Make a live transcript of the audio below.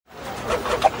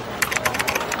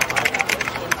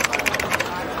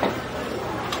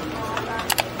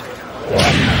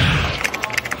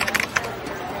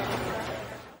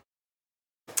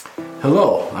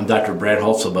I'm Dr. Brad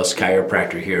Holtzlebus,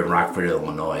 chiropractor here in Rockford,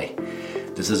 Illinois.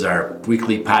 This is our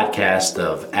weekly podcast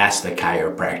of Ask the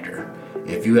Chiropractor.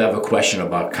 If you have a question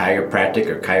about chiropractic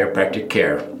or chiropractic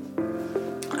care,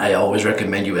 I always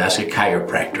recommend you ask a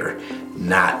chiropractor,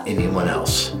 not anyone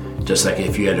else. Just like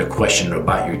if you had a question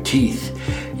about your teeth,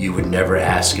 you would never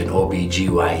ask an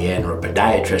OB/GYN or a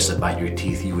podiatrist about your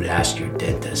teeth, you would ask your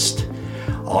dentist.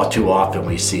 All too often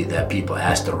we see that people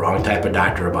ask the wrong type of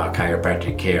doctor about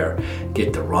chiropractic care,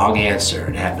 get the wrong answer,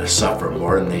 and have to suffer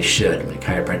more than they should when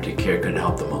chiropractic care could have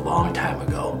helped them a long time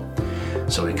ago.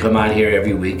 So we come on here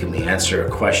every week and we answer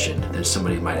a question that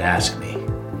somebody might ask me.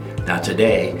 Now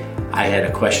today, I had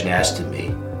a question asked to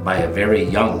me by a very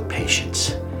young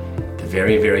patient. The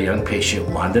very, very young patient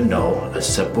wanted to know a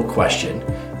simple question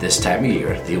this time of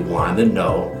year. They wanted to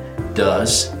know,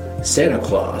 does Santa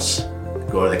Claus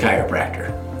go to the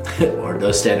chiropractor? Or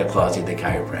does Santa Claus need the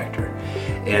chiropractor?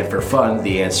 And for fun,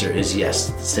 the answer is yes.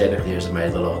 Here's my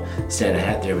little Santa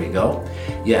hat, there we go.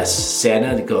 Yes,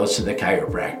 Santa goes to the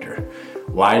chiropractor.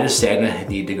 Why does Santa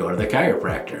need to go to the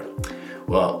chiropractor?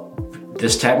 Well,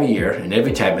 this time of year and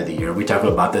every time of the year, we talk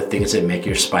about the things that make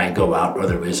your spine go out or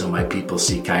the reason why people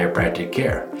seek chiropractic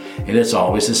care. And it's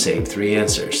always the same three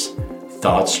answers.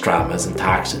 Thoughts, traumas, and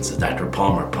toxins, as Dr.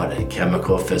 Palmer put it,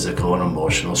 chemical, physical, and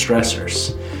emotional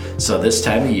stressors. So this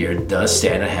time of year, does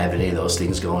Santa have any of those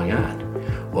things going on?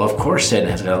 Well, of course, Santa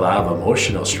has got a lot of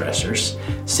emotional stressors.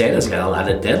 Santa's got a lot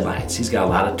of deadlines. He's got a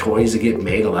lot of toys to get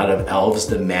made, a lot of elves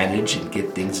to manage and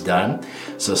get things done.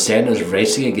 So Santa's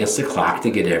racing against the clock to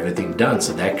get everything done.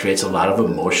 So that creates a lot of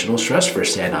emotional stress for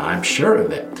Santa, I'm sure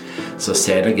of it. So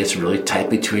Santa gets really tight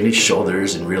between his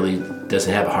shoulders and really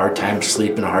doesn't have a hard time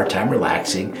sleeping, a hard time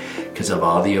relaxing because of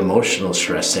all the emotional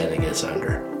stress Santa gets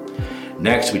under.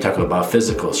 Next, we talk about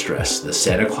physical stress. Does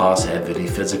Santa Claus have any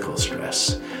physical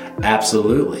stress?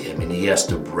 Absolutely. I mean, he has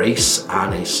to race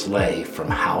on a sleigh from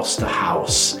house to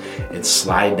house and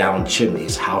slide down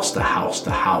chimneys, house to house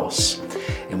to house.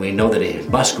 And we know that he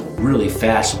must go really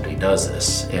fast when he does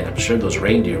this. And I'm sure those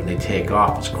reindeer, when they take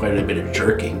off, it's quite a bit of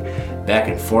jerking back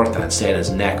and forth on Santa's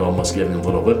neck, almost giving him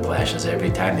little whiplashes every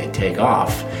time they take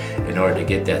off in order to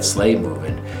get that sleigh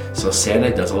moving. So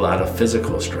Santa does a lot of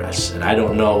physical stress. And I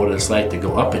don't know what it's like to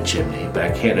go up a chimney, but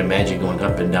I can't imagine going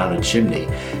up and down a chimney.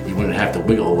 You wouldn't have to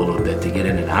wiggle a little bit to get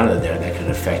in and out of there. That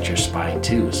could affect your spine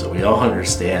too. So we all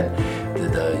understand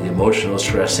the emotional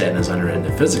stress Santa's under and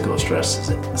the physical stress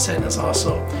that Santa's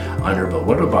also under. But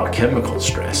what about chemical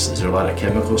stress? Is there a lot of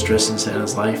chemical stress in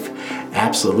Santa's life?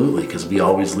 Absolutely, because we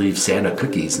always leave Santa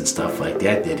cookies and stuff like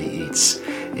that he eats.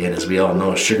 And as we all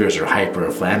know, sugars are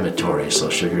hyper-inflammatory, so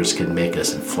sugars can make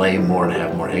us inflame more and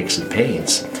have more aches and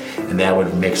pains. And that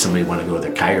would make somebody want to go to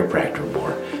the chiropractor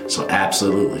more. So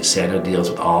absolutely, Santa deals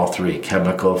with all three,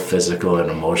 chemical, physical,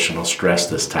 and emotional stress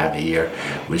this time of year,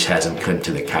 which has him come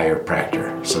to the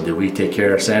chiropractor. So do we take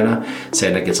care of Santa?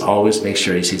 Santa gets always make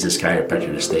sure he sees his chiropractor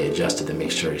to stay adjusted to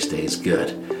make sure he stays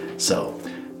good. So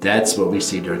that's what we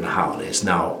see during the holidays.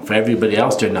 Now, for everybody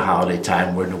else during the holiday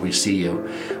time, where do we see you?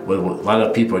 Well, a lot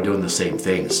of people are doing the same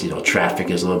things. Traffic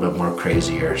is a little bit more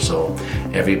crazier, so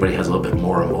everybody has a little bit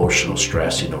more emotional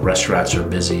stress. Restaurants are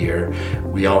busier.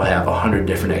 We all have 100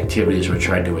 different activities we're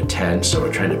trying to attend, so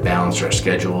we're trying to balance our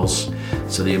schedules.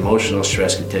 So the emotional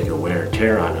stress can take a wear and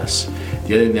tear on us.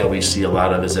 The other thing that we see a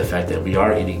lot of is the fact that we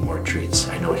are eating more treats.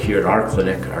 I know here at our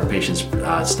clinic, our patients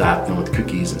stop them with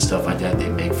cookies and stuff like that they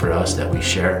make for us that we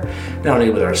share, not only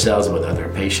with ourselves, but with other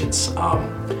patients.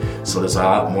 So there's a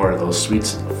lot more of those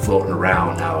sweets floating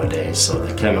around nowadays, so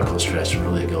the chemical stress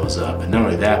really goes up. And not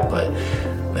only that, but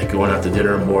like going out to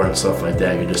dinner more and stuff like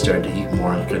that, you're just starting to eat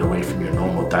more and get away from your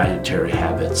normal dietary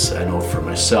habits. I know for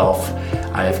myself,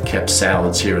 I have kept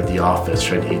salads here at the office,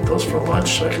 trying to eat those for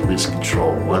lunch so I can at least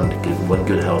control one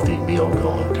good healthy meal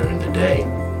going during the day.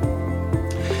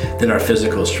 Then our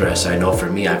physical stress, I know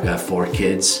for me, I've got 4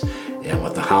 kids, and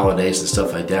with the holidays and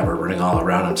stuff like that, we're running all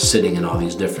around. I'm sitting in all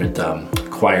these different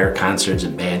choir concerts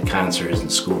and band concerts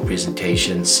and school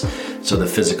presentations. So the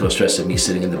physical stress of me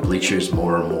sitting in the bleachers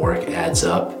more and more adds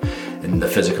up. And the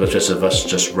physical stress of us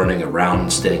just running around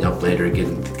and staying up later,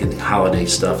 getting holiday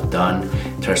stuff done,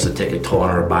 starts to take a toll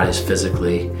on our bodies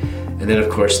physically. And then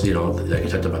of course, like I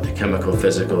talked about the chemical,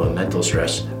 physical, and mental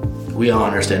stress. We all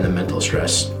understand the mental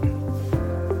stress.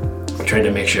 We're trying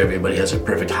to make sure everybody has a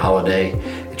perfect holiday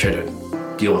and try to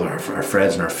deal with our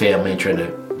friends and our family and trying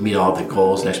to meet all the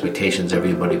goals and expectations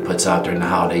everybody puts out during the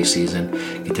holiday season.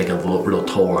 It can take a real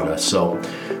toll on us. So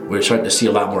we're starting to see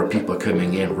a lot more people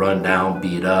coming in, run down,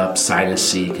 beat up,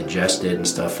 sinusy, congested, and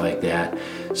stuff like that.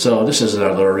 So this is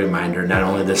another little reminder, not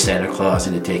only does Santa Claus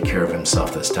need to take care of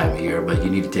himself this time of year, but you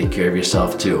need to take care of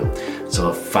yourself too.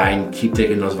 So keep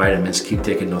taking those vitamins, keep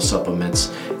taking those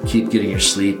supplements, keep getting your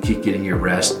sleep, keep getting your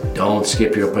rest. Don't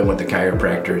skip your appointment with the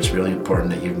chiropractor. It's really important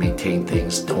that you maintain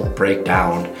things. Don't break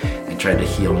down and try to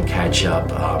heal and catch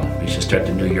up. We should start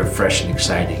the new year fresh and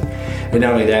exciting. And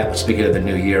not only that, speaking of the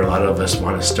new year, a lot of us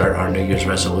want to start our New Year's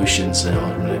resolutions.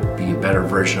 I'm going to be a better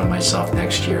version of myself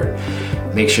next year.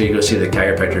 Make sure you go see the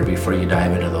chiropractor before you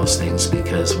dive into those things,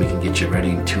 because we can get you ready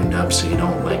and tuned up so you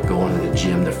don't like go into the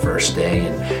gym the first day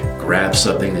and grab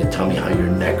something that tell me how your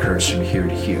neck hurts from here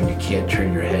to here and you can't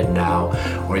turn your head now,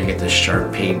 or you get this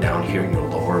sharp pain down here in your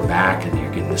lower back and you're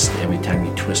getting this every time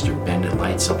you twist or bend, it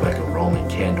lights up like a Roman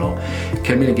candle.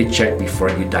 Come in and get checked before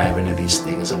you dive into these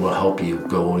things, and we'll help you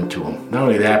go into them. Not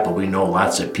only that, but we know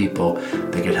lots of people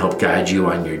that can help guide you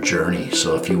on your journey.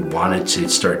 So if you wanted to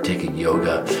start taking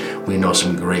yoga, we know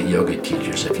some great yoga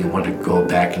teachers. If you want to go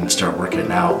back and start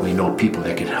working out, we know people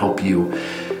that can help you,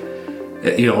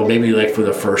 maybe like for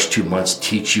the first 2 months,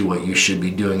 teach you what you should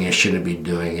be doing and shouldn't be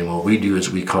doing. And what we do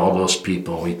is we call those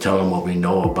people and we tell them what we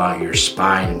know about your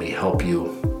spine, and we help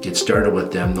you get started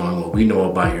with them knowing what we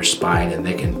know about your spine, and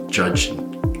they can judge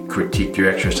and critique your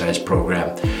exercise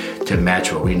program to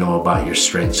match what we know about your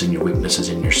strengths and your weaknesses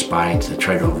in your spine to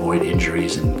try to avoid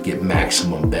injuries and get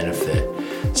maximum benefit.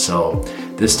 So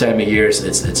this time of year,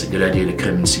 it's a good idea to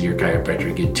come and see your chiropractor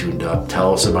and get tuned up.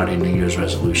 Tell us about your New Year's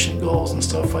resolution goals and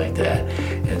stuff like that,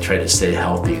 and try to stay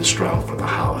healthy and strong for the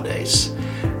holidays.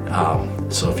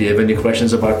 So if you have any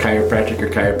questions about chiropractic or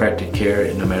chiropractic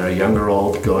care, no matter young or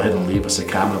old, go ahead and leave us a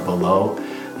comment below.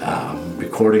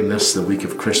 Recording this the week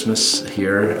of Christmas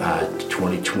here,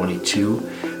 2022.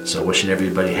 So wishing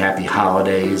everybody happy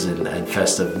holidays and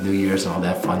festive New Year's and all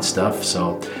that fun stuff.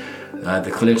 So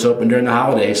the clinic's open during the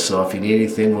holidays, so if you need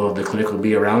anything, the clinic will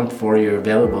be around for you,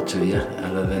 available to you.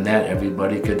 Other than that,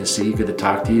 everybody, good to see you, good to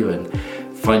talk to you, and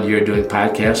fun year doing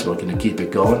podcasts. We're going to keep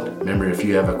it going. Remember, if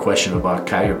you have a question about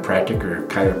chiropractic or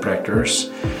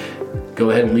chiropractors, go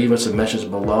ahead and leave us a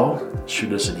message below.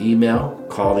 Shoot us an email,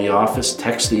 call the office,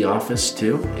 text the office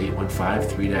too,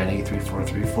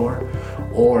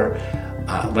 815-398-3434, or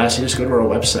lastly, just go to our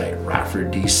website,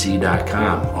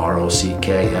 rockforddc.com,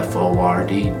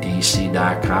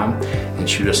 ROCKFORDDC.com, and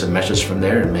shoot us a message from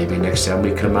there, and maybe next time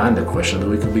we come on, the question of the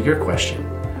week will be your question.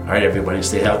 All right, everybody,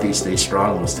 stay healthy, stay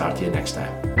strong. Let's talk to you next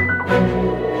time.